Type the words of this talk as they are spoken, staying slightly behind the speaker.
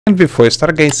And before you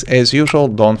start, guys, as usual,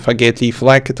 don't forget leave a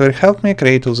like, it will help me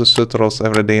create all the tutorials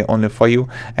every day only for you,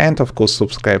 and of course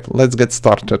subscribe. Let's get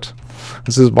started.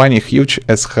 This bunny huge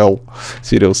as hell,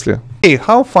 seriously. Hey,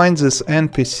 how find this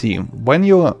NPC? When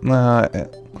you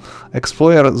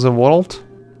explore the world,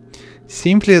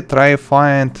 simply try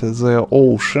find the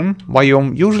ocean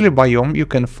biome. Usually biome you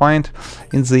can find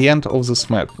in the end of this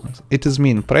map. It is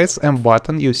mean press M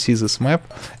button, you see this map,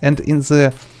 and in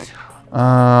the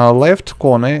left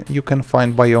corner you can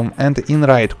find biome, and in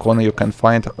right corner you can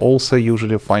find also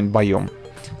usually find biome.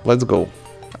 Let's go.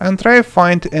 And try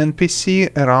find NPC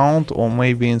around or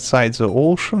maybe inside the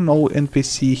ocean. No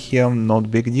NPC here,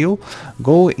 not big deal.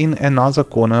 Go in another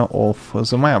corner of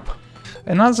the map.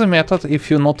 Another method, if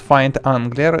you not find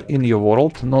angler in your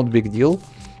world, not big deal.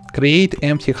 Create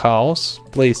empty house,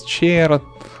 place chair,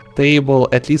 table,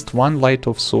 at least one light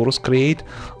of source. Create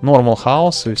normal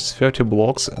house with 30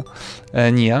 blocks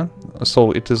near,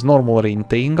 so it is normal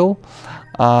rectangle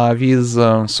with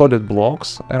solid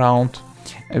blocks around,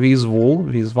 with wool,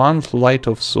 with one light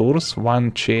of source,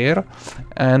 one chair,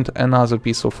 and another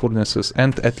piece of furnaces,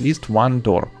 and at least one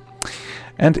door.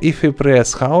 And if you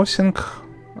press housing,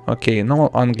 okay, no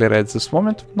angler at this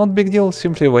moment, not big deal,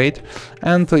 simply wait,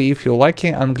 and if you're lucky,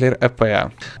 angler appear.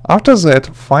 After that,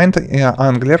 find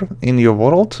angler in your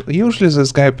world. Usually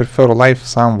this guy prefer life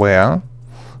somewhere,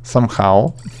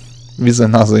 somehow, with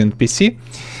another NPC,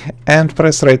 and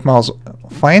press right mouse.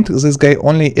 Find this guy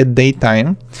only at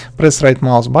daytime, press right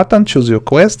mouse button, choose your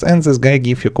quest, and this guy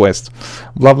give you quest.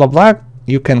 Blah blah blah.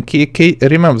 You can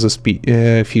remember this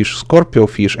fish, scorpio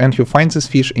fish, and you find this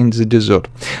fish in the desert.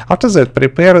 After that,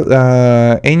 prepare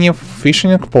any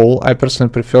fishing pole. I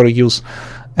personally prefer use,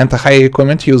 and I highly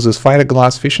recommend use this fire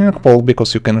glass fishing pole,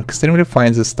 because you can extremely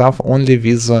find this stuff only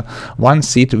with one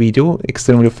seed video,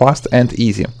 extremely fast and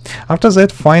easy. After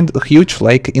that, find a huge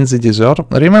lake in the desert.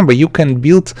 Remember, you can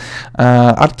build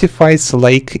artifice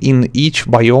lake in each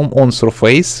biome on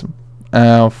surface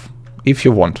if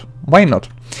you want. Why not?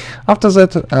 After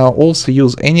that, also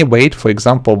use any bait, for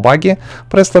example buggy.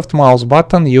 Press left mouse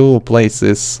button, you place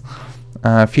this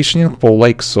fishing pole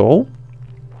like so.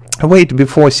 Wait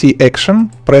before see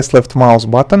action, press left mouse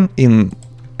button in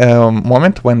a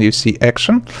moment when you see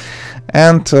action,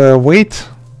 and wait,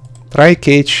 try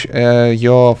catch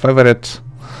your favorite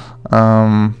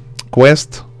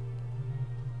quest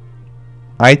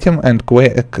item and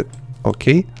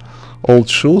okay, old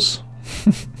shoes.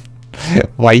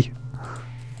 Why?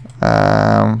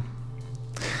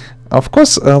 Of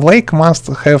course, a lake must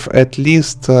have at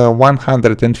least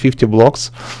 150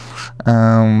 blocks,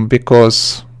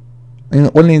 because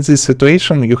only in this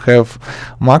situation you have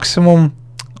maximum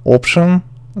option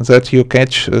that you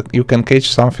can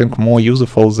catch something more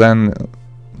useful than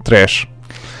trash.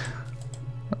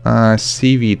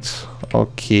 Seaweed,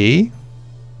 okay.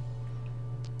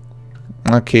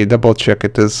 Okay, double check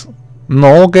it is.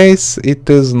 No, guys, it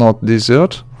is not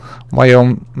desert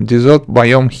biome. Desert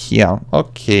biome here.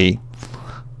 Okay,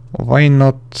 why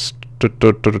not? It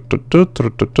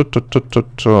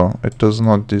is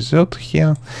not desert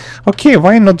here. Okay,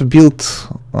 why not build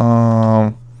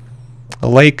a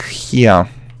lake here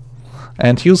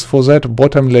and use for that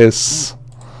bottomless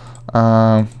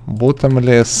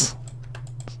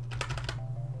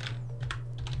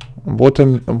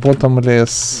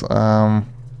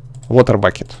water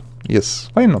bucket. Yes,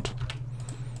 why not?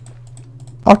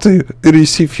 After you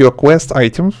receive your quest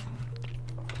items,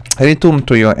 return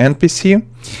to your NPC,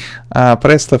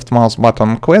 press left mouse button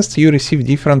on quest, you receive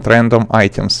different random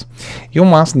items. You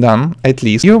must done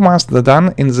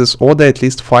in this order at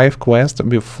least 5 quests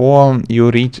before you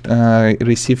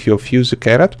receive your fuse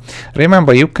carrot.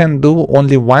 Remember, you can do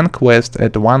only one quest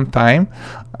at one time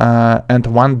and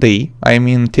one day, I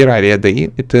mean Terraria day.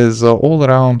 It is all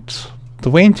around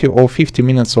 20 or 50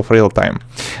 minutes of real time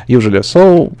usually.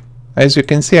 So as you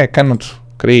can see, I cannot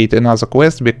create another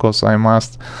quest because I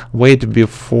must wait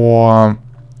before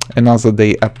another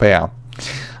day appear.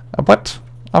 But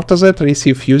after that,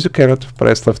 receive fuse carrot,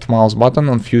 press left mouse button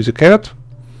on fuse carrot,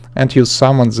 and you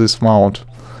summon this mount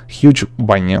huge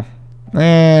bunny.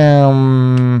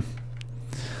 I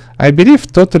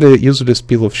believe totally useless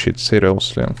pile of shit,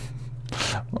 seriously.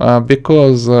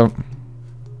 Because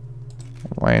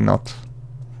why not?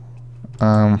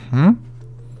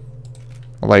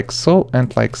 Like so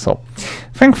and like so.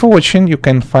 Thanks for watching. You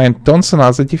can find tons and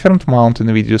other different mount in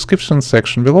the video description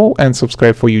section below, and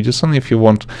subscribe for Udisen if you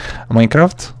want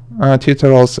Minecraft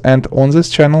tutorials, and on this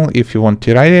channel if you want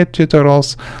Terraria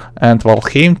tutorials and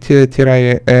Valheim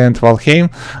Terraria and Valheim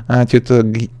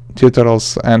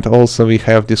tutorials, and also we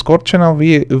have Discord channel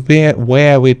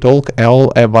where we talk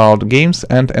all about games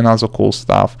and another cool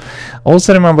stuff.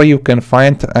 Also remember, you can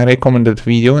find a recommended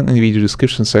video in the video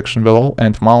description section below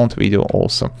and mount video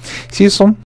also. See you soon.